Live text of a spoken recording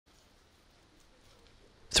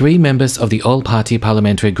3 members of the All-Party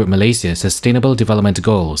Parliamentary Group Malaysia-Sustainable Development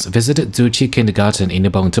Goals visited Tzu Chi Kindergarten in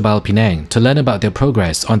Nibong Tebal, Penang to learn about their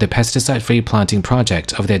progress on the pesticide-free planting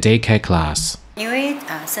project of their daycare class. 因为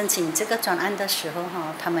申请这个专案的时候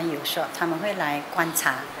他们有说他们会来观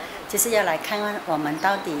察，就是要来看看我们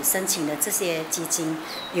到底申请的这些基金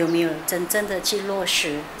有没有真正的去落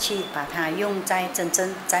实，去把它用在真正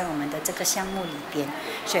在我们的这个项目里边，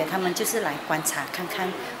所以他们就是来观察看看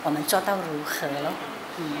我们做到如何咯。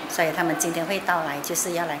所以他们今天会到来，就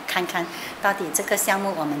是要来看看到底这个项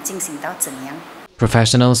目我们进行到怎样。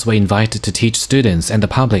 Professionals were invited to teach students and the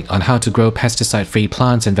public on how to grow pesticide-free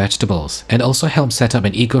plants and vegetables, and also help set up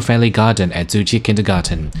an eco-friendly garden at Tzu Chi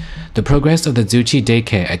Kindergarten. The progress of the Tzu Chi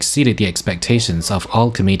Daycare exceeded the expectations of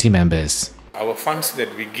all committee members. Our funds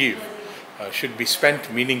that we give should be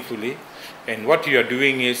spent meaningfully, and what you are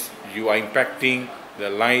doing is you are impacting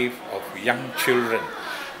the life of young children.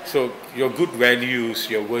 So your good values,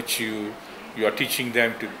 your virtue, you are teaching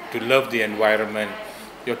them to love the environment.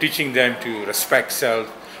 You're teaching them to respect self,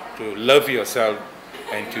 to love yourself,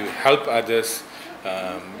 and to help others.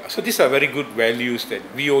 So these are very good values that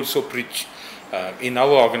we also preach in our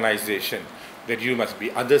organization, that you must be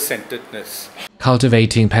other-centeredness.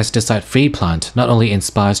 Cultivating pesticide-free plant not only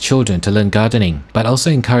inspires children to learn gardening, but also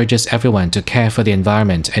encourages everyone to care for the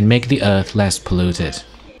environment and make the earth less polluted.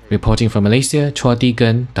 Reporting from Malaysia, Chua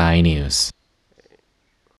Tigan, Thai News. "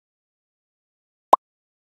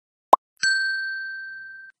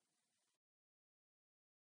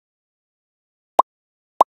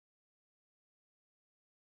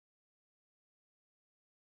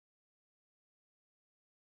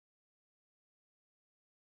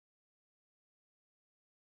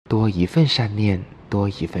多一份善念，多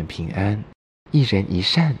一份平安。一人一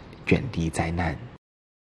善，远离灾难。"